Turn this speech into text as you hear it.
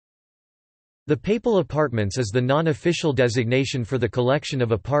The Papal Apartments is the non-official designation for the collection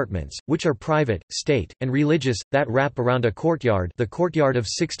of apartments, which are private, state, and religious, that wrap around a courtyard, the courtyard of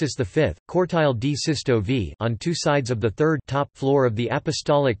Sixtus V, Cortile di Sisto V, on two sides of the third top floor of the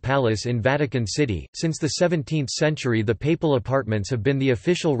Apostolic Palace in Vatican City. Since the 17th century, the Papal Apartments have been the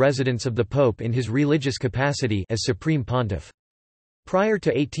official residence of the Pope in his religious capacity as Supreme Pontiff. Prior to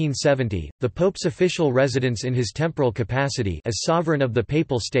 1870, the Pope's official residence in his temporal capacity as sovereign of the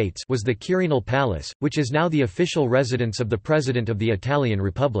Papal States was the Quirinal Palace, which is now the official residence of the President of the Italian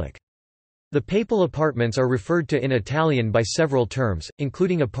Republic. The Papal Apartments are referred to in Italian by several terms,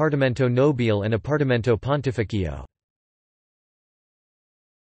 including Appartamento Nobile and Appartamento Pontificio.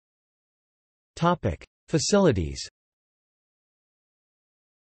 Facilities.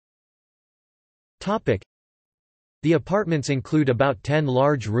 The apartments include about 10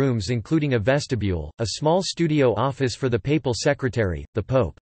 large rooms including a vestibule, a small studio office for the papal secretary, the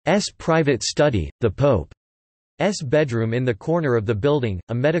Pope's private study, the Pope's bedroom in the corner of the building,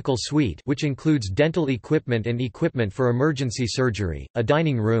 a medical suite which includes dental equipment and equipment for emergency surgery, a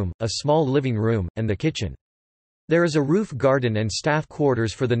dining room, a small living room, and the kitchen. There is a roof garden and staff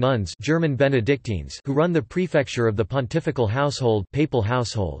quarters for the nuns, German Benedictines, who run the prefecture of the pontifical household, papal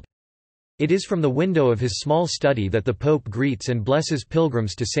household. It is from the window of his small study that the Pope greets and blesses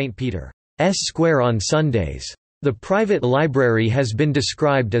pilgrims to St. Peter's Square on Sundays. The private library has been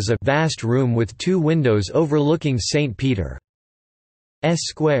described as a vast room with two windows overlooking St. Peter's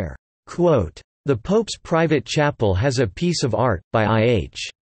Square. Quote, "The Pope's private chapel has a piece of art, by I.H.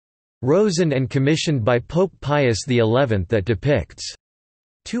 Rosen and commissioned by Pope Pius XI that depicts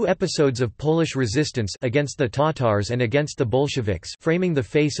two episodes of Polish resistance against the Tatars and against the Bolsheviks, framing the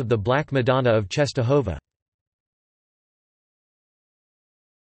face of the Black Madonna of Czestochowa."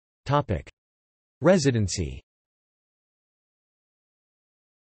 Topic: Residency.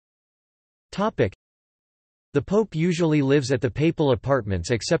 Topic: The Pope usually lives at the Papal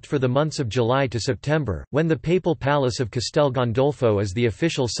Apartments except for the months of July to September, when the Papal Palace of Castel Gandolfo is the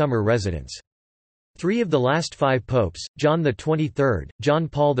official summer residence. Three of the last five popes, John XXIII, John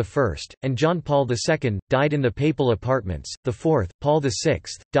Paul I, and John Paul II, died in the Papal Apartments. The fourth, Paul VI,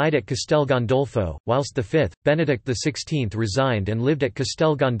 died at Castel Gandolfo, whilst the fifth, Benedict XVI, resigned and lived at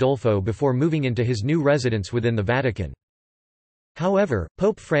Castel Gandolfo before moving into his new residence within the Vatican. However,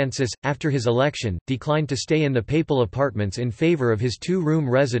 Pope Francis, after his election, declined to stay in the Papal Apartments in favour of his two-room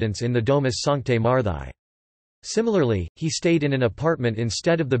residence in the Domus Sanctae Marthae. Similarly, he stayed in an apartment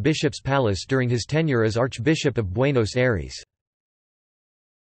instead of the bishop's palace during his tenure as Archbishop of Buenos Aires.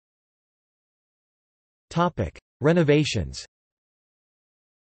 Renovations.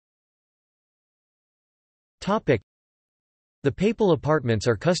 The Papal Apartments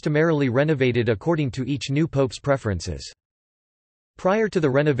are customarily renovated according to each new pope's preferences. Prior to the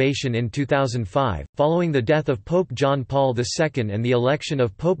renovation in 2005, following the death of Pope John Paul II and the election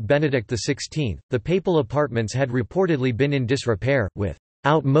of Pope Benedict XVI, the Papal Apartments had reportedly been in disrepair, with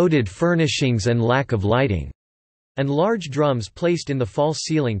outmoded furnishings and lack of lighting, and large drums placed in the false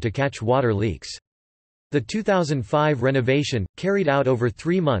ceiling to catch water leaks. The 2005 renovation, carried out over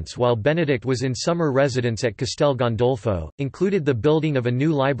 3 months while Benedict was in summer residence at Castel Gandolfo, included the building of a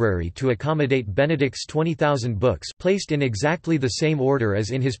new library to accommodate Benedict's 20,000 books placed in exactly the same order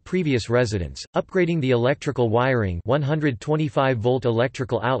as in his previous residence, upgrading the electrical wiring 125-volt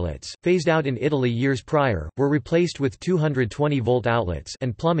electrical outlets, phased out in Italy years prior, were replaced with 220-volt outlets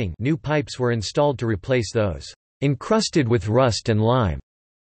and plumbing new pipes were installed to replace those encrusted with rust and lime.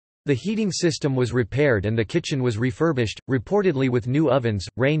 The heating system was repaired and the kitchen was refurbished, reportedly with new ovens,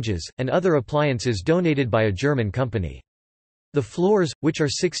 ranges, and other appliances donated by a German company. The floors, which are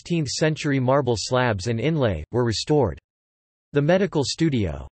 16th-century marble slabs and inlay, were restored. The medical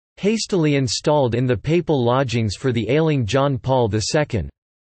studio, hastily installed in the papal lodgings for the ailing John Paul II,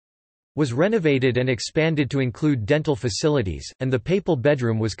 was renovated and expanded to include dental facilities, and the papal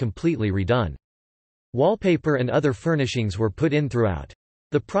bedroom was completely redone. Wallpaper and other furnishings were put in throughout.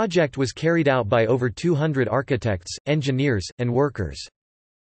 The project was carried out by over 200 architects, engineers, and workers.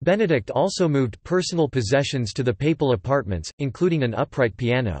 Benedict also moved personal possessions to the Papal Apartments, including an upright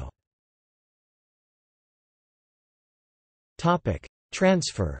piano.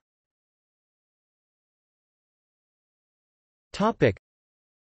 Transfer.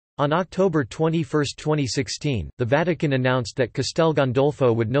 On October 21, 2016, the Vatican announced that Castel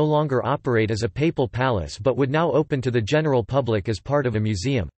Gandolfo would no longer operate as a papal palace but would now open to the general public as part of a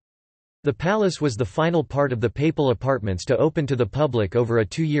museum. The palace was the final part of the Papal Apartments to open to the public over a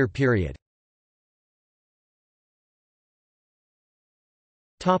 2-year period.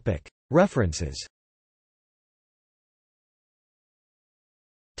 References.